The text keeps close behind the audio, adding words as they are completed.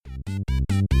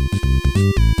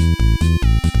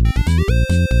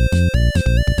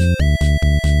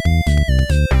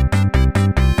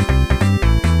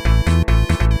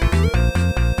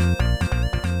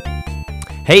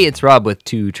Hey, it's Rob with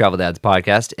Two Travel Dads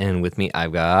Podcast, and with me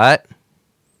I've got...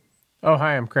 Oh,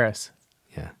 hi, I'm Chris.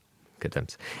 Yeah, good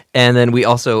times. And then we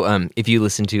also, if you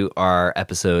listen to our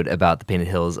episode about the Painted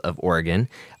Hills of Oregon,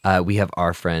 we have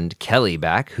our friend Kelly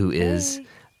back, who is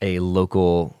a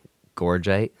local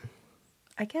gorgite.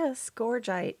 I guess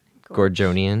Gorgite.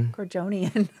 Gorgonian.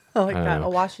 Gorgonian. I like that. A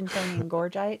Washingtonian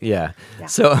Gorgite. Yeah. Yeah.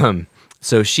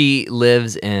 So she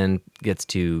lives and gets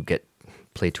to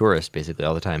play tourist basically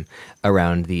all the time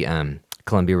around the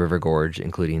Columbia River Gorge,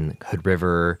 including Hood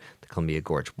River, the Columbia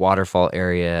Gorge waterfall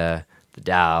area, the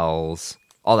Dalles,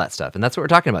 all that stuff. And that's what we're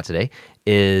talking about today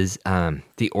is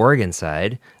the Oregon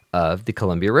side of the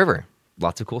Columbia River.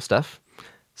 Lots of cool stuff.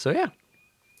 So yeah,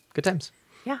 good times.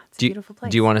 Yeah, it's a beautiful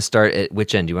place. Do you want to start at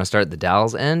which end? Do you want to start at the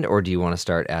Dalles end, or do you want to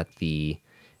start at the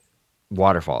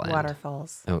waterfall end?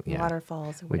 Waterfalls. Oh, yeah.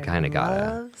 Waterfalls. We kind of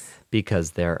gotta,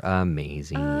 because they're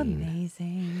amazing.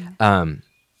 Amazing.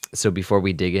 So before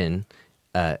we dig in,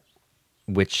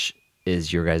 which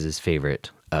is your guys'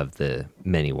 favorite of the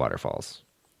many waterfalls?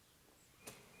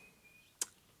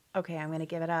 Okay, I'm going to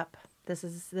give it up. This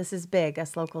is big.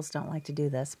 Us locals don't like to do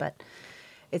this, but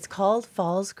it's called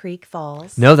Falls Creek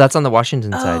Falls. No, that's on the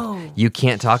Washington Oh, side. You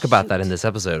can't talk about that in this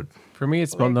episode. For me,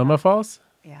 it's Multnomah Falls.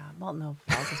 Yeah, Multnomah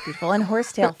Falls is beautiful. And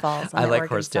Horsetail Falls on I the like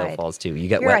Oregon Horsetail side. Falls too. You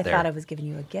get Here wet I there. thought I was giving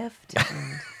you a gift.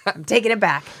 And I'm taking it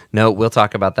back. No, we'll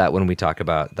talk about that when we talk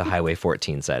about the Highway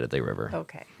 14 side of the river.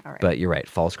 Okay, all right. But you're right.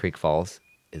 Falls Creek Falls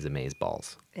is amaze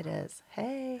balls. It is.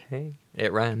 Hey. Hey,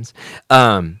 it rhymes.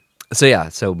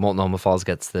 So Multnomah Falls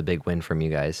gets the big win from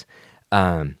you guys.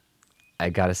 I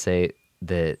gotta say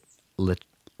that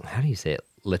how do you say it?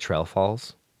 Littrell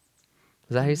Falls.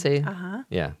 Is that how you say it? Uh-huh.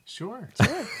 Yeah. Sure.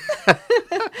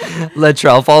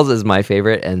 Littrell Falls is my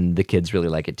favorite, and the kids really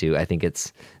like it too. I think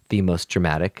it's the most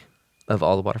dramatic of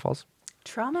all the waterfalls.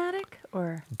 Traumatic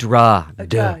or? Duh.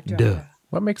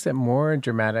 What makes it more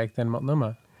dramatic than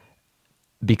Multnomah?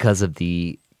 Because of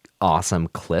the awesome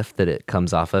cliff that it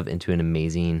comes off of into an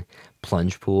amazing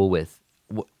plunge pool with...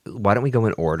 Why don't we go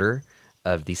in order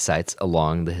of the sites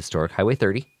along the historic Highway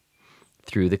 30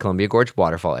 through the Columbia Gorge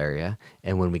waterfall area,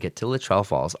 and when we get to Littrell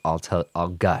Falls, I'll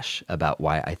gush about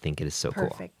why I think it is so cool.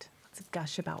 Perfect. Let's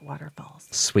gush about waterfalls.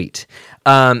 Sweet.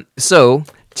 So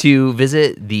to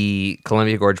visit the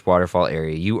Columbia Gorge waterfall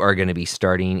area, you are going to be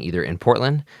starting either in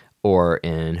Portland or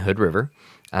in Hood River.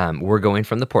 We're going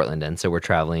from the Portland end, so we're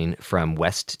traveling from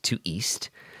west to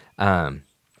east.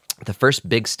 The first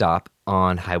big stop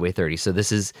on Highway 30. So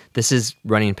this is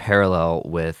running parallel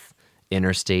with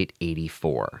Interstate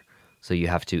 84. So you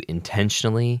have to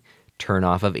intentionally turn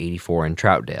off of 84 in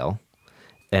Troutdale,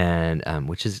 and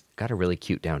which has got a really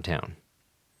cute downtown.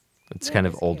 It's kind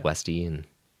of old westy, and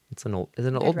is it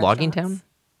an old logging town?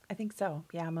 I think so.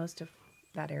 Yeah, most of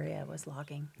that area was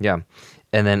logging. Yeah,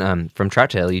 and then from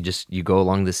Troutdale, you go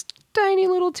along this tiny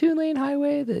little 2-lane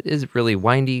highway that is really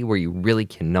windy, where you really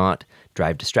cannot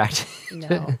drive distracted.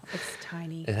 No, it's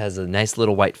tiny. It has a nice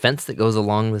little white fence that goes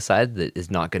along the side that is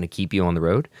not going to keep you on the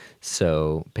road.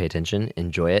 So pay attention,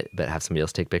 enjoy it, but have somebody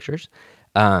else take pictures.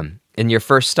 And your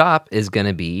first stop is going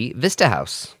to be Vista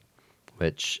House,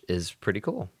 which is pretty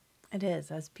cool. It is.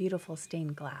 That's beautiful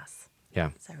stained glass,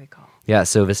 Yeah. as I recall. Yeah,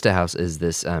 so Vista House is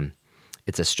this,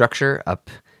 it's a structure up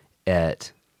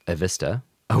at a vista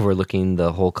overlooking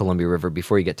the whole Columbia River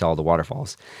before you get to all the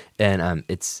waterfalls. And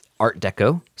it's Art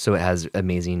Deco, so it has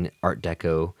amazing Art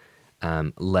Deco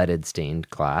leaded stained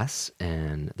glass,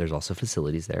 and there's also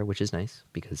facilities there, which is nice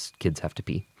because kids have to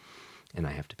pee, and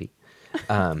I have to pee.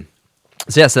 So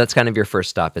that's kind of your first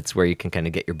stop. It's where you can kind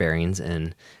of get your bearings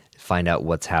and find out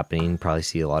what's happening, probably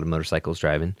see a lot of motorcycles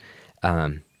driving.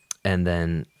 And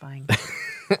then... Fine.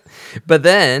 But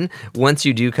then, once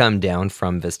you do come down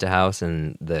from Vista House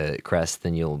and the crest,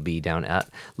 then you'll be down at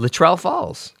Littrell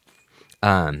Falls.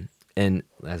 And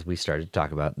as we started to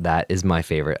talk about, that is my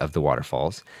favorite of the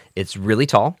waterfalls. It's really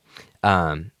tall.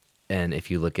 And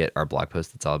if you look at our blog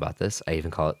post, it's all about this. I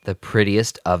even call it the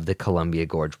prettiest of the Columbia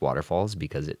Gorge waterfalls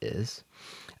because it is.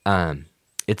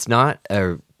 It's not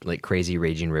a crazy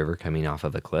raging river coming off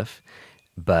of a cliff,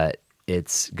 but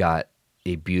it's got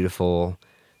a beautiful...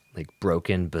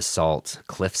 broken basalt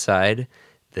cliffside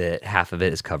that half of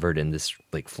it is covered in this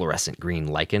fluorescent green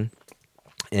lichen.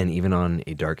 And even on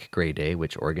a dark gray day,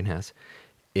 which Oregon has,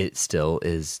 it still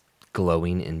is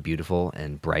glowing and beautiful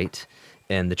and bright.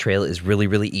 And the trail is really,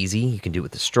 really easy. You can do it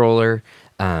with a stroller.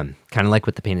 Kind of like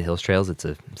with the Painted Hills trails, it's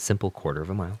a simple 1/4 of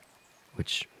a mile,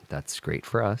 which that's great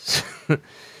for us.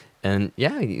 And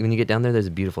yeah, when you get down there, there's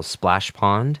a beautiful splash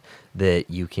pond that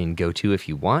you can go to if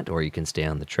you want, or you can stay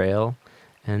on the trail.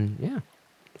 And yeah,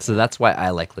 so that's why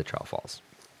I like Littrell Falls.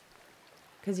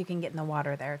 because you can get in the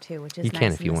water there too, which is You nice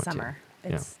can if in you the want to. summer.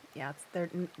 Yeah.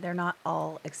 They're not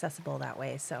all accessible that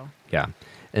way. So Yeah.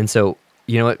 And so,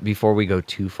 you know what, before we go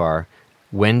too far,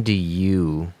 when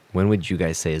would you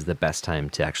guys say is the best time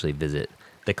to actually visit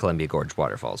the Columbia Gorge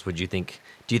waterfalls? Do you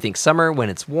think summer when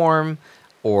it's warm,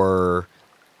 or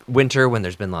winter when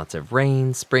there's been lots of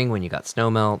rain, spring when you got snow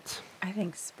melt? I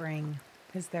think spring,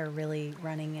 because they're really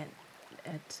running it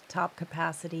at top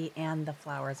capacity and the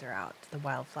flowers are out. The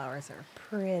wildflowers are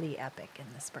pretty epic in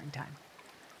the springtime.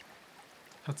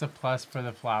 That's a plus for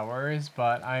the flowers,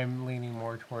 but I'm leaning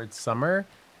more towards summer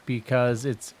because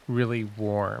it's really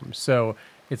warm. So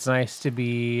it's nice to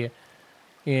be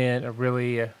in a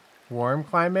really warm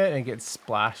climate and get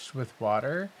splashed with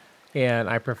water. And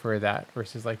I prefer that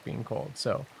versus like being cold.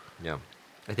 So Yeah.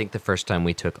 I think the first time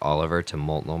we took Oliver to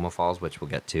Multnomah Falls, which we'll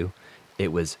get to,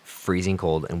 it was freezing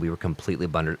cold and we were completely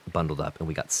bundled up and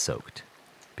we got soaked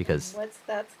because,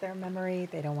 That's their memory.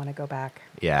 They don't want to go back.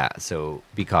 yeah, so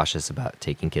be cautious about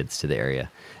taking kids to the area.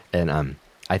 And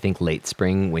I think late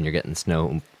spring when you're getting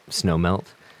snow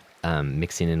melt,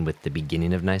 mixing in with the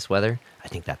beginning of nice weather, I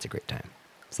think that's a great time.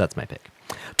 So that's my pick.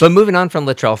 But moving on from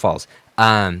Luttrell Falls,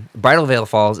 Bridal Veil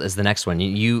Falls is the next one.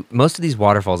 Most of these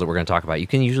waterfalls that we're going to talk about, you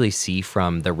can usually see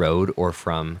from the road or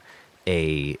from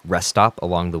a rest stop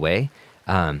along the way.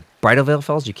 Bridal Veil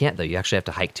Falls, you can't though. You actually have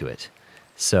to hike to it.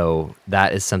 So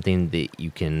that is something that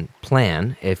you can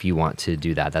plan if you want to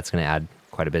do that. That's going to add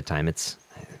quite a bit of time. I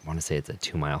want to say it's a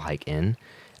 2-mile hike in,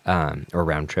 or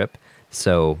round trip.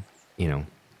 So,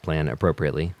 plan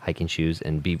appropriately, hiking shoes,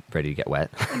 and be ready to get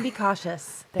wet. And be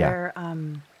cautious. Yeah.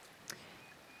 They're,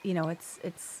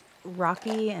 it's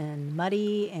rocky and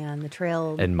muddy, and the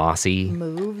trail And mossy.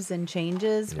 moves and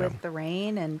changes Yeah. with the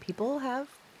rain, and people have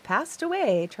passed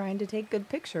away trying to take good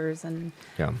pictures and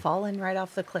Yeah. fallen right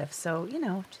off the cliff. So,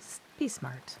 just be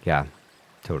smart. Yeah,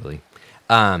 totally.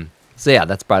 So yeah,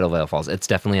 that's Bridal Veil Falls. It's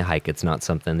definitely a hike. It's not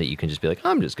something that you can just be like,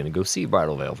 I'm just going to go see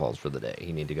Bridal Veil Falls for the day.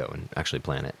 You need to go and actually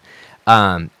plan it.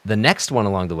 The next one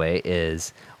along the way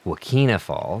is Wakena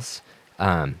Falls.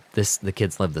 The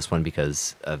kids love this one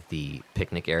because of the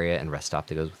picnic area and rest stop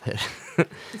that goes with it.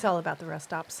 It's all about the rest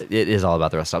stops. It is all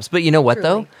about the rest stops. But you know what,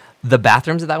 though? Truly. The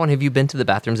bathrooms at that one, have you been to the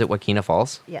bathrooms at Wakena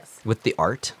Falls? Yes. With the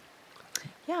art?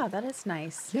 Yeah, that is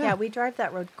nice. Yeah. Yeah, we drive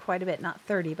that road quite a bit, not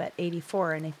 30, but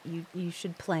 84. And if you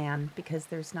should plan because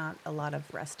there's not a lot of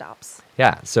rest stops.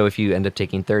 Yeah, so if you end up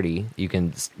taking 30, you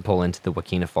can pull into the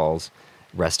Wakena Falls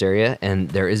rest area, and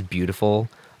there is beautiful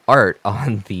art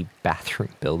on the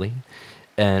bathroom building.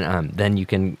 And then you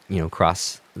can,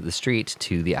 cross the street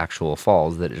to the actual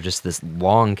falls that are just this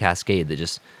long cascade that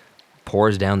just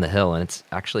pours down the hill. And it's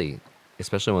actually,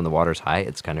 especially when the water's high,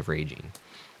 it's kind of raging,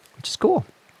 which is cool.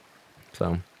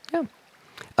 So,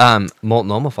 yeah.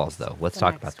 Multnomah Falls, though. Let's The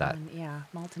talk about next that. one, yeah,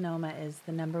 Multnomah is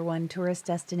the #1 tourist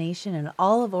destination in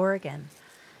all of Oregon.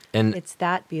 And It's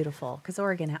that beautiful because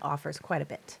Oregon offers quite a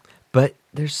bit. but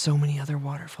there's so many other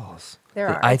waterfalls There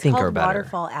that are. I It's think called are better.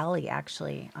 Waterfall Alley,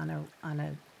 actually. On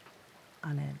a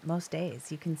most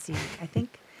days you can see. I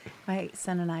think my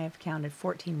son and I have counted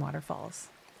 14 waterfalls.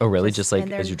 Oh, really? Just like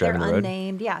and as you're driving they're the road?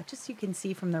 unnamed. Yeah, just you can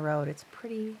see from the road. It's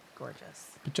pretty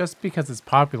gorgeous. but just because it's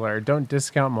popular, don't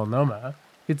discount Multnomah.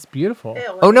 It's beautiful.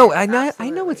 Oh, no, I know it's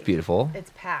Absolutely. beautiful.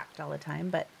 It's packed all the time,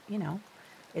 but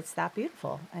it's that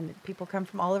beautiful, and people come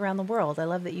from all around the world. I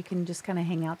love that you can just kind of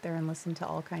hang out there and listen to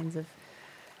all kinds of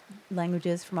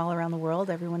languages from all around the world.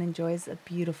 Everyone enjoys a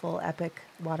beautiful, epic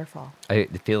waterfall. I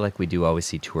feel like we do always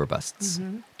see tour busts.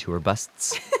 Mm-hmm. Tour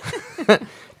busts?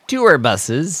 Tour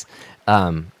buses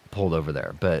pulled over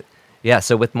there. But yeah,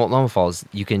 so with Multnomah Falls,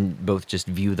 you can both just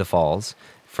view the falls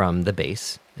from the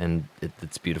base, and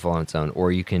it's beautiful on its own,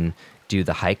 or you can do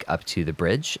the hike up to the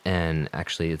bridge, and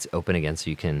actually it's open again, so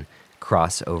you can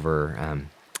cross over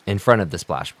in front of the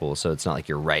splash pool. So it's not like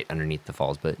you're right underneath the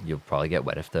falls, but you'll probably get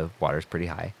wet if the water's pretty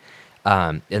high.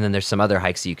 And then there's some other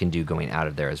hikes that you can do going out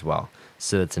of there as well.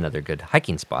 So that's another good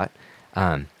hiking spot.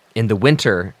 In the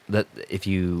winter, if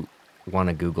you want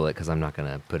to Google it, because I'm not going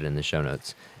to put it in the show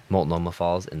notes, Multnomah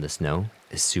Falls in the snow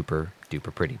is super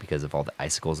duper pretty because of all the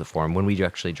icicles that form. When we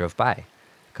actually drove by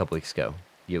a couple weeks ago,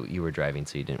 you were driving,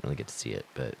 so you didn't really get to see it,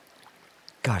 but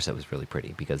gosh, that was really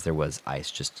pretty because there was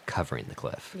ice just covering the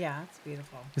cliff. Yeah, it's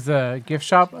beautiful. Is the gift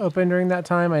shop open during that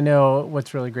time? I know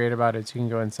what's really great about it is you can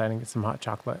go inside and get some hot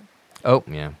chocolate. Oh,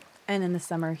 yeah. And in the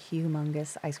summer,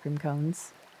 humongous ice cream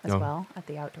cones as Oh. well at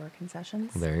the outdoor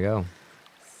concessions. There you go.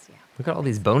 Yeah, Look at all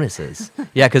these bonuses.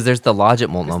 Yeah, because there's the lodge at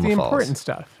It's Multnomah the Falls. important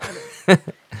stuff.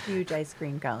 huge ice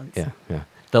cream cones. Yeah, yeah.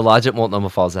 The lodge at Multnomah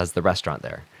Falls has the restaurant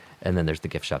there. And then there's the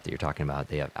gift shop that you're talking about.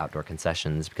 They have outdoor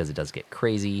concessions because it does get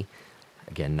crazy.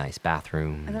 Again, nice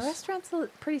bathrooms. And the restaurant's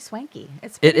pretty swanky.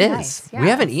 It's It pretty is. nice. We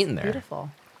haven't it's eaten there.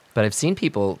 Beautiful. But I've seen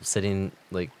people sitting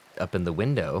like up in the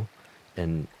window,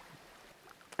 and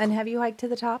And have you hiked to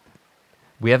the top?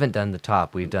 we haven't done the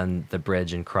top. We've done the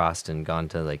bridge and crossed and gone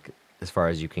to like as far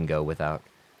as you can go without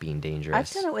being dangerous.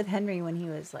 I've done it with Henry when he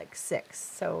was like 6.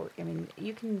 So, I mean,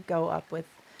 you can go up with,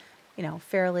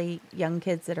 fairly young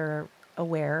kids that are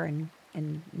aware and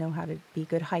know how to be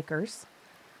good hikers.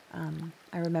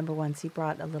 I remember once he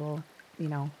brought a little,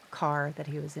 car that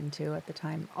he was into at the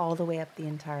time all the way up the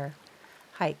entire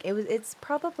hike. It's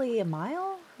probably a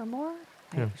mile or more.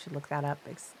 I should look that up.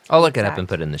 I'll look it up and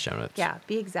put it in the show notes. Yeah,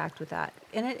 be exact with that.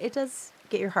 And it does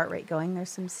get your heart rate going. There's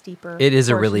some steeper It is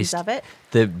a really portions of it.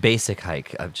 The basic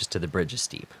hike of just to the bridge is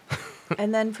steep.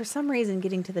 And then for some reason,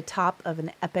 getting to the top of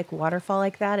an epic waterfall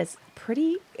like that is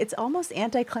it's almost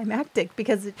anticlimactic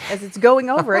because as it's going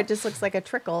over, it just looks like a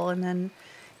trickle. And then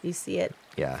you see it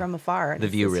from afar. And The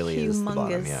it's view this really is the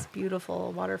bottom, humongous, yeah.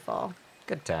 beautiful waterfall.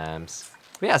 Good times.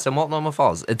 Yeah, so Multnomah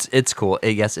Falls. It's cool.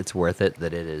 Yes, it's worth it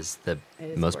that it is the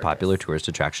It is most popular gorgeous. tourist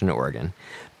attraction in Oregon.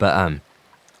 But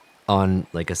on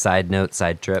like a side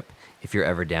trip, if you're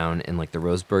ever down in like the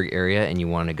Roseburg area and you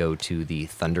want to go to the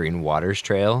Thundering Waters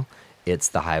Trail, it's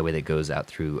the highway that goes out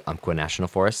through Umpqua National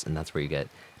Forest, and that's where you get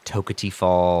Tokatee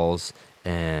Falls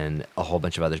and a whole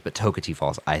bunch of others. But Tokatee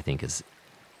Falls, I think, is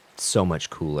so much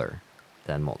cooler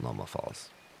than Multnomah Falls.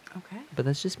 Okay. But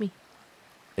that's just me.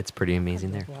 It's pretty amazing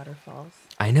I there. love waterfalls.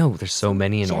 I know there's so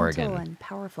many in Gentle Oregon. and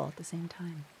powerful at the same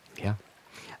time. Yeah.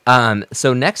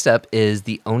 So next up is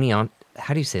the Oneonta.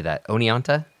 How do you say that?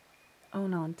 Oneonta?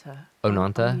 Ononta.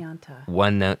 Ononta?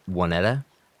 Oneonta. Onetta?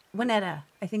 Winetta.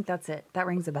 I think that's it. That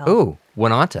rings a bell. Ooh,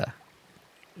 Oneonta.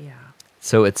 Yeah.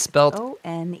 So it's spelled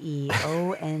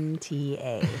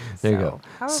Oneonta. There you go.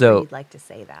 However So- you'd like to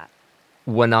say that.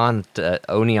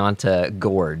 Oneonta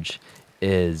Gorge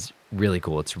is really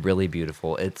cool. It's really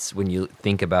beautiful. It's when you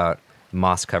think about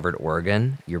moss-covered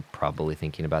Oregon, you're probably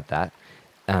thinking about that.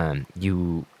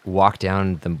 You walk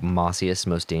down the mossiest,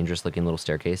 most dangerous-looking little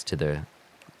staircase to the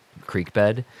creek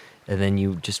bed, and then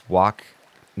you just walk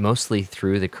mostly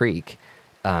through the creek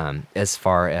as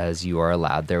far as you are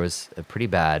allowed. There was a pretty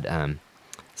bad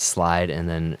slide, and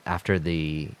then after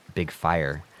the big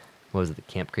fire, what was it, the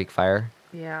Camp Creek fire?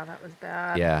 Yeah, that was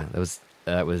bad. Yeah,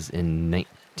 that was in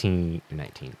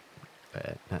 1919.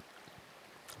 I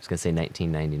was gonna say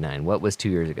 1999. What was 2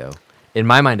 years ago? In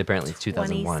my mind, apparently it's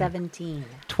 2001. 2017.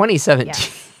 2017.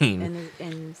 Yes.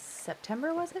 In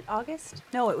September, was it? August?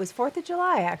 No, it was 4th of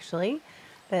July, actually,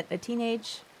 that a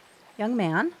teenage young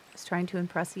man was trying to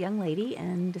impress a young lady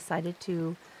and decided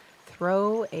to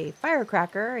throw a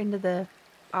firecracker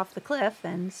off the cliff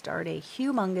and start a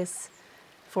humongous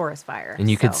forest fire. And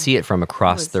you could see it from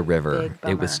across was the a river.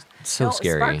 big It was bummer. so No,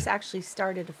 scary. Sparks actually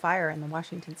started a fire in the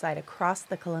Washington side across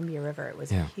the Columbia River. It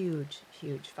was Yeah. a huge,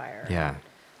 huge fire. Yeah.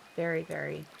 Very,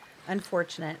 very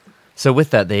unfortunate. So with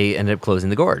that, they ended up closing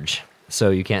the gorge, so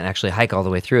you can't actually hike all the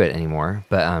way through it anymore.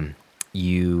 But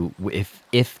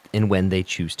if and when they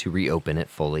choose to reopen it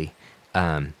fully,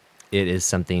 it is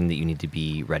something that you need to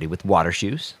be ready with water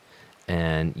shoes,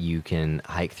 and you can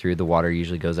hike through. The water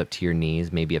usually goes up to your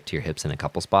knees, maybe up to your hips in a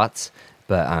couple spots,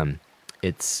 but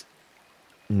it's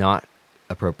not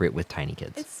appropriate with tiny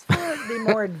kids. It's for the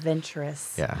more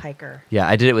adventurous Yeah. hiker. Yeah,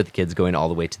 I did it with the kids going all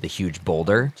the way to the huge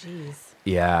boulder. Jeez.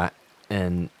 Yeah,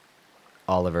 and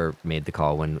Oliver made the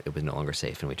call when it was no longer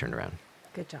safe, and we turned around.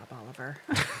 Good job, Oliver.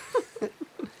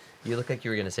 You look like you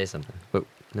were going to say something. But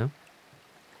no?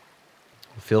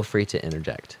 Feel free to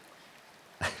interject.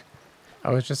 I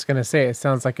was just going to say, it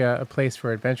sounds like a place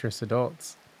for adventurous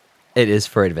adults. It is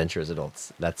for adventurous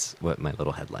adults. That's what my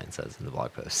little headline says in the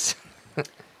blog post.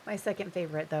 My second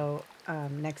favorite, though,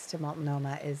 next to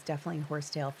Multnomah, is definitely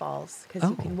Horsetail Falls because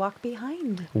you Oh. can walk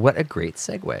behind. What a great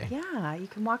segue. Yeah, you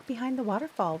can walk behind the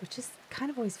waterfall, which just kind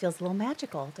of always feels a little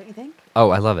magical, don't you think? Oh,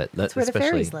 I love it. That's where the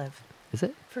fairies live, Is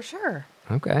it? for sure.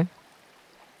 Okay.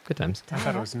 Good times. I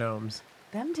thought it was gnomes.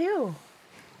 Them too.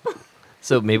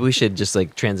 So maybe we should just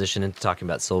like transition into talking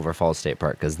about Silver Falls State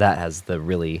Park because that has the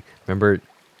really remember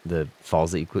the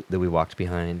falls that we walked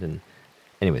behind and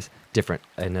anyways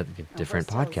another different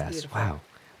Horsetail's podcast. beautiful. Wow,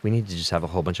 we need to just have a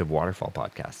whole bunch of waterfall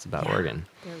podcasts about Yeah, Oregon.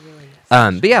 There really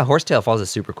is. But yeah, Horsetail Falls is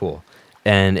super cool,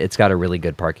 and it's got a really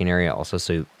good parking area also,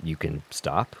 so you can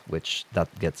stop, which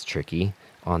that gets tricky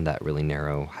on that really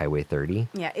narrow Highway 30.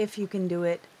 Yeah, if you can do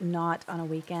it not on a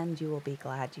weekend, you will be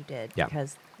glad you did. Yeah.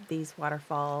 Because these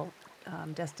waterfall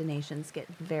destinations get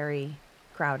very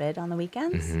crowded on the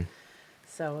weekends. Mhm.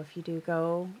 So if you do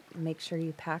go, make sure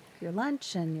you pack your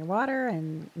lunch and your water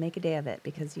and make a day of it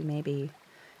because you may be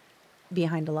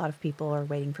behind a lot of people or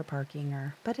waiting for parking,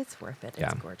 but it's worth it.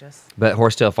 Yeah. It's gorgeous. But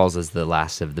Horsetail Falls is the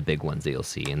last of the big ones that you'll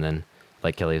see. And then,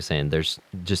 like Kelly was saying, there's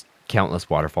just countless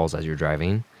waterfalls as you're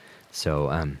driving.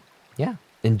 So, yeah,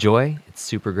 enjoy. It's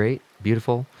super great,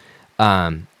 beautiful.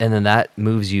 And then that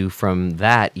moves you from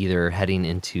that either heading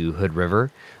into Hood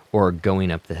River or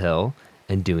going up the hill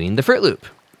and doing the Fruit Loop.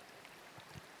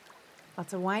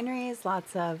 Lots of wineries,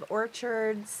 lots of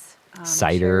orchards,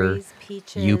 Cider, cherries,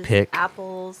 peaches, U-pick.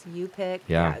 apples, U-pick.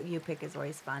 Yeah. U-pick is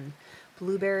always fun.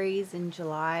 Blueberries in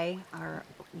July are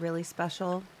really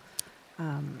special.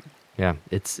 Yeah,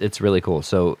 it's really cool.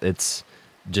 So it's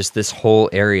just this whole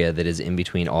area that is in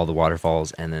between all the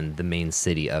waterfalls and then the main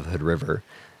city of Hood River.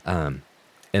 And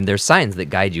there's signs that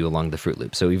guide you along the Fruit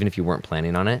Loop. So even if you weren't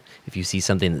planning on it, if you see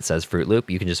something that says Fruit Loop,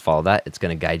 you can just follow that. It's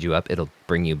going to guide you up. It'll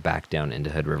bring you back down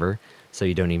into Hood River. So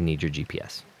you don't even need your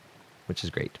GPS, which is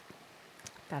great.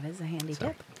 That is a handy So,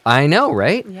 tip. I know,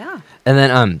 right? Yeah. And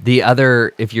then the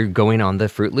other, if you're going on the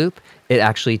Fruit Loop, it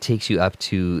actually takes you up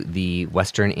to the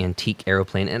Western Antique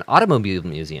Aeroplane and Automobile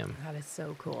Museum. That is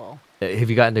so cool. Have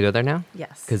you gotten to go there now?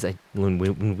 Yes. Because when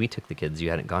we took the kids, you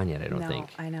hadn't gone yet, I don't think.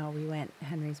 I know. We went.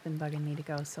 Henry's been bugging me to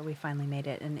go, so we finally made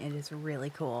it, and it is really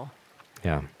cool.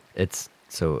 Yeah. It's,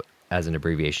 so as an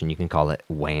abbreviation, you can call it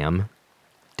WAAM.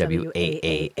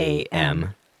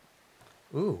 WAAAM.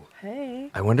 Ooh. Hey.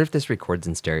 I wonder if this records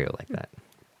in stereo like that.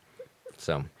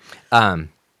 So,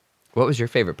 what was your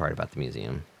favorite part about the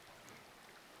museum?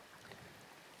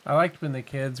 I liked when the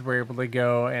kids were able to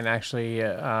go and actually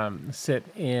sit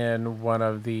in one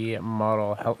of the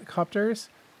model helicopters,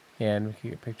 and we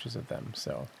could get pictures of them.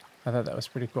 So I thought that was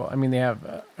pretty cool. I mean, they have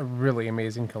a really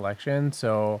amazing collection,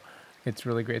 so it's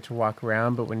really great to walk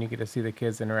around. But when you get to see the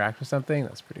kids interact with something,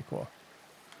 that's pretty cool.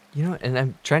 You know, and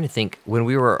I'm trying to think, when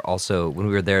we were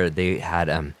there, they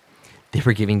had they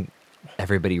were giving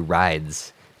everybody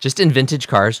rides just in vintage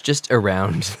cars just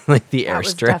around like the That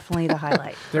was airstrip. definitely the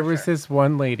highlight. There was this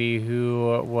one lady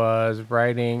who was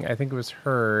riding, I think it was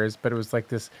hers, but it was like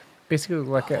this, basically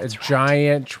like a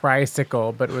giant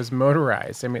tricycle, but it was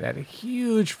motorized. I mean, it had a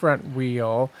huge front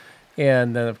wheel,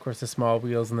 and then of course the small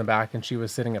wheels in the back, and she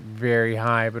was sitting up very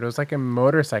high, but it was like a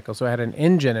motorcycle, so it had an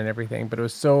engine and everything, but it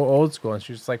was so old school, and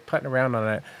she was just like putting around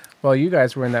on it while you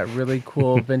guys were in that really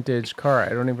cool vintage car. I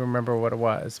don't even remember what it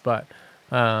was, but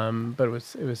it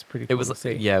was pretty cool It was, to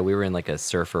see. yeah, we were in like a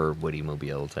surfer Woody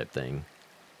Mobile type thing.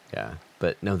 Yeah,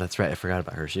 but no, that's right. I forgot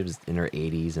about her. She was in her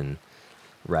 80s and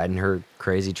riding her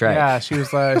crazy trike. Yeah, she was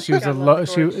she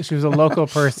was she was a local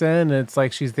person. And it's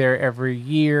like she's there every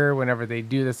year whenever they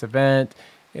do this event.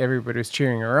 Everybody was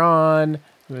cheering her on.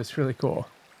 It was really cool.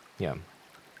 Yeah.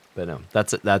 But no,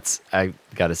 that's I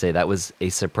gotta say that was a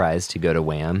surprise to go to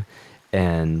Wham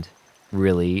and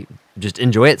really just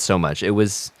enjoy it so much. It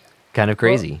was kind of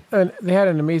crazy. Well, and they had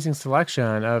an amazing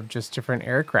selection of just different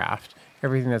aircraft.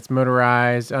 Everything that's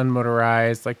motorized,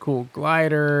 unmotorized, like cool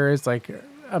gliders, like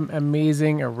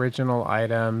amazing original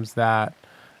items that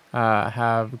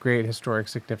have great historic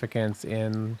significance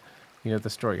in, the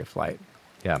story of flight.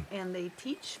 Yeah. And they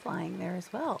teach flying there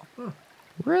as well.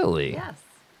 Really? Yes.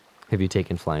 Have you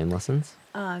taken flying lessons?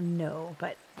 No,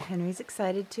 but Henry's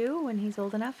excited to when he's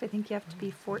old enough. I think you have to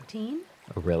be 14.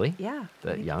 Oh, really? Yeah.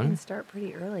 That you young? can start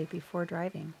pretty early before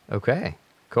driving. Okay.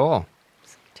 Cool.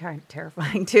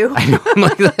 Terrifying too. I'm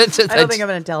like, that's just, I don't think I'm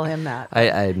going to tell him that.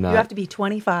 I'm not. You have to be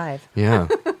 25. Yeah.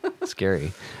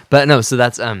 Scary. But no, so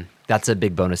that's a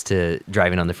big bonus to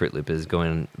driving on the Fruit Loop is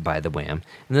going by the Wham.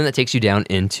 And then that takes you down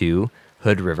into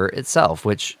Hood River itself,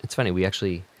 which it's funny.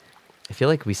 I feel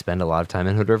like we spend a lot of time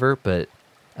in Hood River, but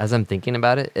as I'm thinking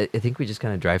about it, I think we just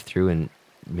kind of drive through and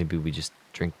maybe we just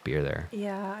drink beer there.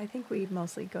 Yeah, I think we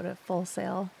mostly go to Full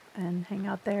Sail and hang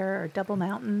out there, or Double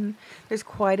Mountain. There's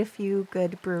quite a few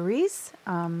good breweries.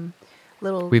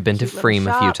 We've been to cute little Freem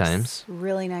a few shops, times.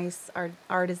 Really nice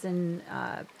artisan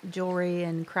jewelry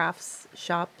and crafts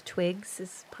shop. Twigs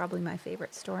is probably my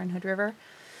favorite store in Hood River.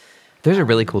 There's a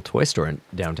really cool toy store in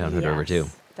downtown Hood River too.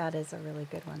 Yes, that is a really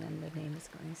good one, and the name is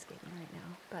going to escape me right now.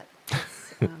 But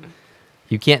it's,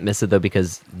 You can't miss it though,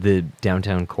 because the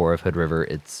downtown core of Hood River,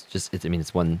 it's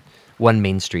one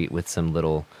main street with some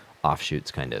little offshoots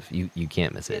kind of. You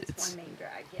can't miss it. it's one main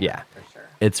drag. yeah, for sure.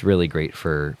 it's really great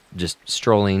for just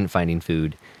strolling, finding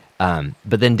food. But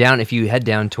then if you head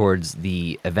down towards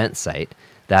the event site,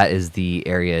 that is the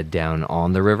area down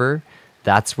on the river.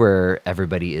 That's where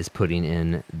everybody is putting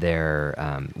in their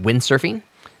windsurfing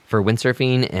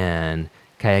and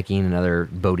kayaking and other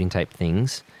boating type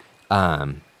things.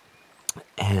 And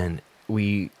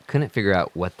we couldn't figure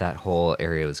out what that whole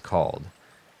area was called.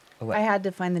 I had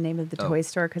to find the name of the toy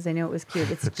store because I knew it was cute.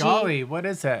 It's Golly, what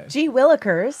is it? G.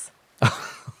 Willikers.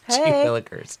 Hey.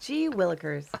 Willikers. Gee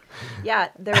Willikers. Yeah,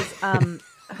 there's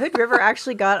Hood River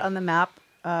actually got on the map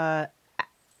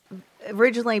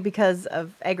originally because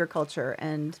of agriculture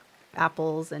and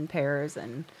apples and pears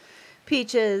and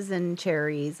peaches and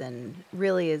cherries, and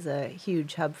really is a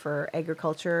huge hub for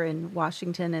agriculture in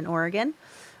Washington and Oregon.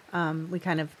 We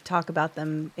kind of talk about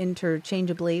them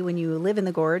interchangeably when you live in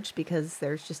the gorge because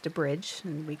there's just a bridge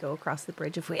and we go across the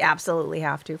bridge if we absolutely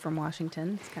have to from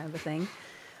Washington. It's kind of a thing.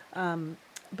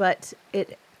 But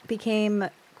it became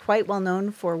quite well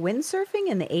known for windsurfing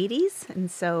in the 80s.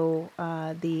 And so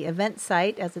the event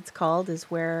site, as it's called, is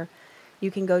where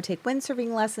you can go take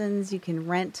windsurfing lessons. You can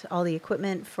rent all the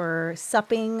equipment for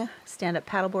supping, stand-up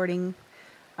paddleboarding.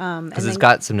 Because it's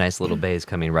got some nice little bays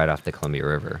coming right off the Columbia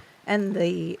River. And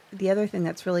the other thing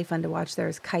that's really fun to watch there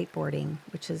is kiteboarding,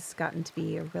 which has gotten to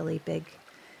be a really big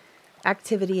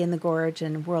activity in the gorge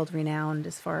and world renowned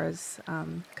as far as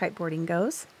kiteboarding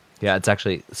goes. Yeah, it's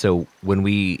actually, so when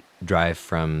we drive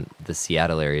from the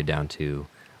Seattle area down to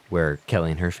where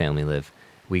Kelly and her family live,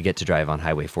 we get to drive on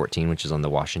Highway 14, which is on the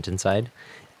Washington side.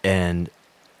 And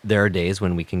there are days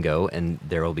when we can go and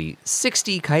there will be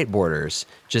 60 kiteboarders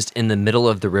just in the middle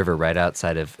of the river right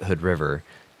outside of Hood River,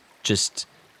 just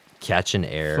catching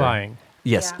air. Flying.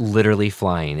 Yes, Yeah. literally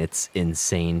flying. It's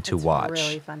insane to It's watch.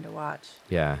 really fun to watch.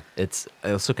 Yeah, it's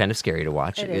also kind of scary to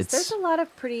watch. It is. It's There's a lot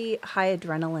of pretty high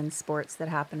adrenaline sports that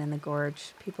happen in the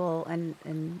gorge. People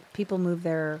and people move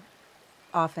there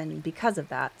often because of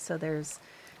that. So there's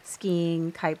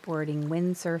skiing, kiteboarding,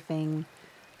 windsurfing,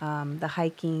 the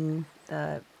hiking,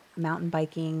 the mountain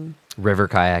biking, river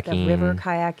the kayaking. river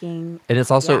kayaking. And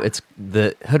it's also, Yeah. it's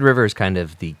the Hood River is kind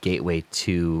of the gateway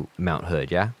to Mount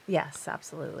Hood, yeah? Yes,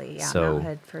 absolutely. Yeah, So- Mount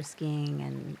Hood for skiing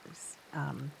and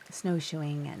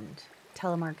snowshoeing and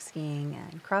telemark skiing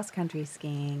and cross country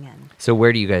skiing and So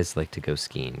where do you guys like to go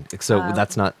skiing? So Uh,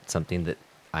 that's not something that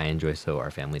I enjoy, so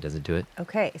our family doesn't do it.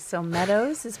 okay. So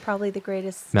Meadows is probably the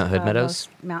greatest. Mount Hood Meadows?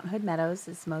 Mount Hood Meadows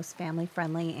is most family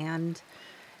friendly and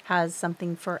has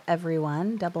something for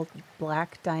everyone. Double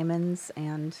black diamonds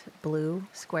and blue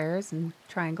squares and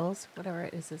triangles. Whatever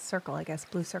it is, a circle, I guess.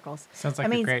 Blue circles. Sounds That like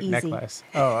a means great easy. necklace.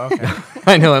 Oh, okay.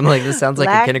 I know, I'm like, this sounds like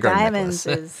Black a kindergarten diamonds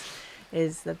necklace.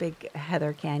 is the big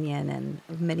Heather Canyon and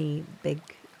many big,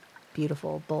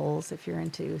 beautiful bowls. If you're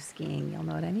into skiing, you'll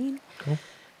know what I mean. Cool.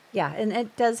 Yeah, and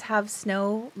it does have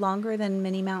snow longer than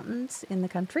many mountains in the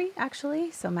country, actually.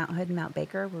 So Mount Hood and Mount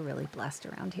Baker, we're really blessed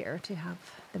around here to have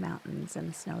the mountains and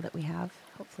the snow that we have.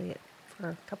 Hopefully for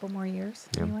a couple more years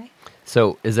Yeah. anyway.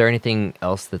 So is there anything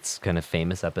else that's kind of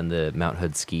famous up in the Mount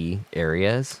Hood ski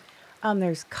areas?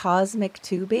 There's cosmic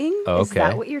tubing. Oh, Is that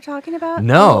okay. what you're talking about?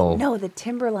 No. Oh, no, the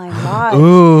Timberline Lodge.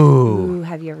 Ooh.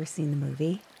 Have you ever seen the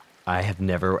movie? I have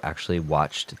never actually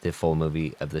watched the full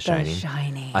movie of The Shining. The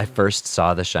Shining. I first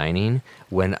saw The Shining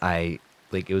when it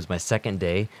was my second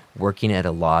day working at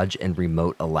a lodge in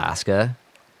remote Alaska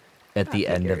at That the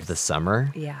end of figures. the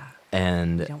summer. Yeah.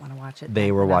 And You don't want to watch it. they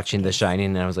then were when that's watching The case. Shining,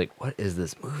 and I was like, what is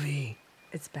this movie?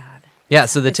 It's bad. Yeah,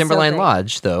 so the It's so Timberline great.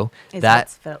 Lodge, though, It's that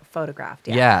photographed.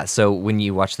 yeah. So when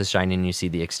you watch The Shining, you see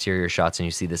the exterior shots and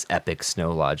you see this epic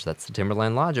snow lodge. That's the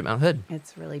Timberline Lodge at Mount Hood.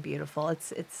 It's really beautiful.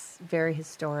 It's very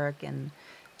historic and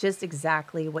just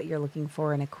exactly what you're looking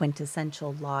for in a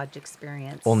quintessential lodge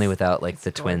experience. Only without like It's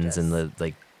the twins and gorgeous.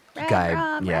 the Red guy.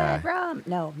 rum, Yeah, red rum.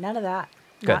 No, none of that.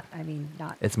 Good.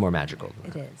 Not. it's more magical.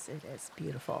 It is. It is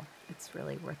beautiful. It's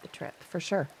really worth the trip for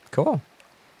sure. Cool.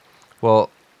 Well,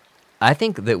 I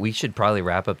think that we should probably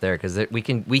wrap up there because we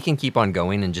can keep on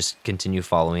going and just continue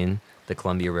following the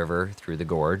Columbia River through the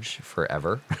gorge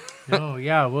forever. Oh,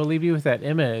 yeah. We'll leave you with that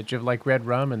image of like Red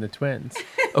Rum and the twins.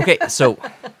 Okay, so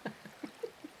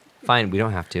fine, we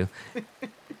don't have to.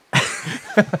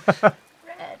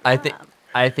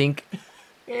 I think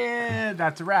Yeah,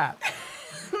 that's a wrap.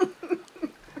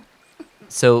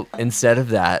 so instead of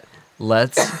that,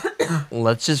 let's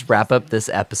just wrap up this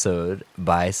episode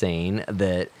by saying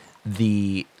that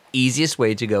the easiest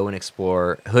way to go and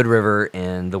explore Hood River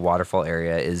and the waterfall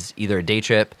area is either a day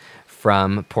trip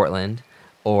from Portland,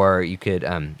 or you could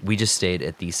we just stayed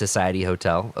at the Society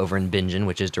Hotel over in Bingen,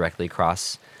 which is directly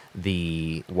across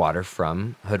the water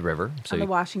from Hood River. So On the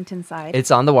Washington side.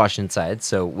 it's on the Washington side.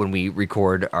 So when we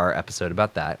record our episode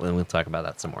about that, then we'll talk about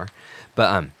that some more.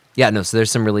 But yeah, no. So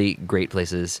there's some really great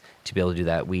places to be able to do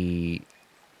that. We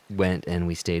went and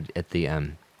we stayed at the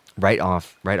right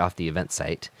off the event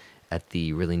site at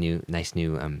the really nice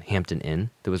new Hampton Inn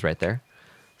that was right there.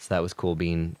 So that was cool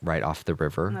being right off the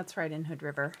river. That's right in Hood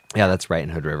River. Yeah, that's right in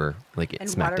Hood River, like And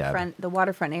smack dab. the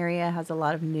waterfront area has a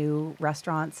lot of new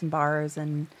restaurants and bars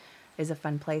and is a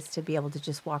fun place to be able to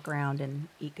just walk around and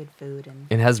eat good food. And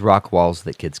It has rock walls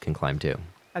that kids can climb too.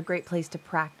 a great place to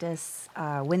practice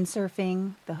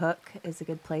windsurfing. The Hook is a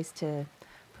good place to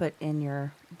put in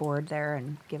your board there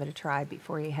and give it a try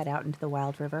before you head out into the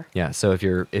wild river. Yeah, so if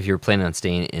you're planning on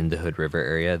staying in the Hood River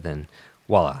area, then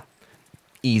voila.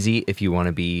 Easy if you want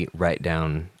to be right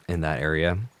down in that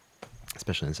area,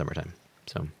 especially in the summertime.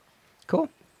 So, cool.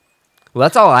 Well,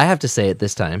 that's all I have to say at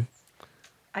this time.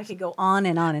 I could go on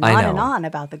and on and I on know. and on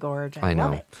about the gorge. I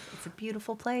love know. it. It's a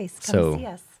beautiful place. Come see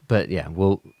us. But yeah,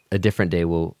 a different day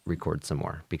we'll record some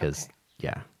more because Okay.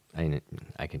 yeah,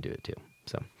 I can do it too.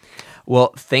 So,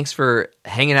 well, thanks for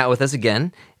hanging out with us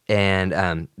again.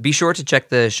 And be sure to check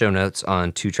the show notes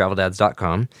on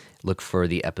twotraveldads.com. Look for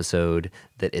the episode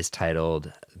that is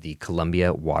titled The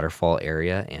Columbia Waterfall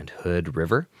Area and Hood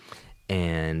River.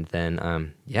 And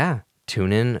then,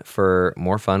 tune in for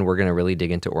more fun. We're going to really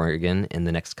dig into Oregon in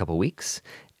the next couple weeks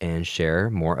and share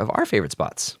more of our favorite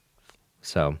spots.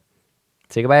 So,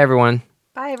 say goodbye, everyone.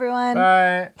 Bye, everyone.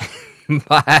 Bye.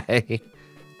 Bye.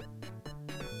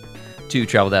 Two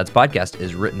Travel Dads podcast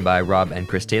is written by Rob and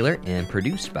Chris Taylor and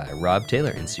produced by Rob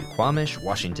Taylor in Suquamish,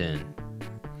 Washington.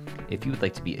 If you would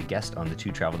like to be a guest on the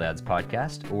Two Travel Dads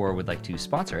podcast or would like to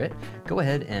sponsor it, go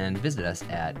ahead and visit us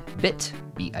at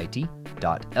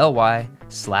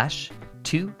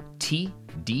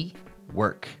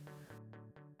bit.ly/2tdwork.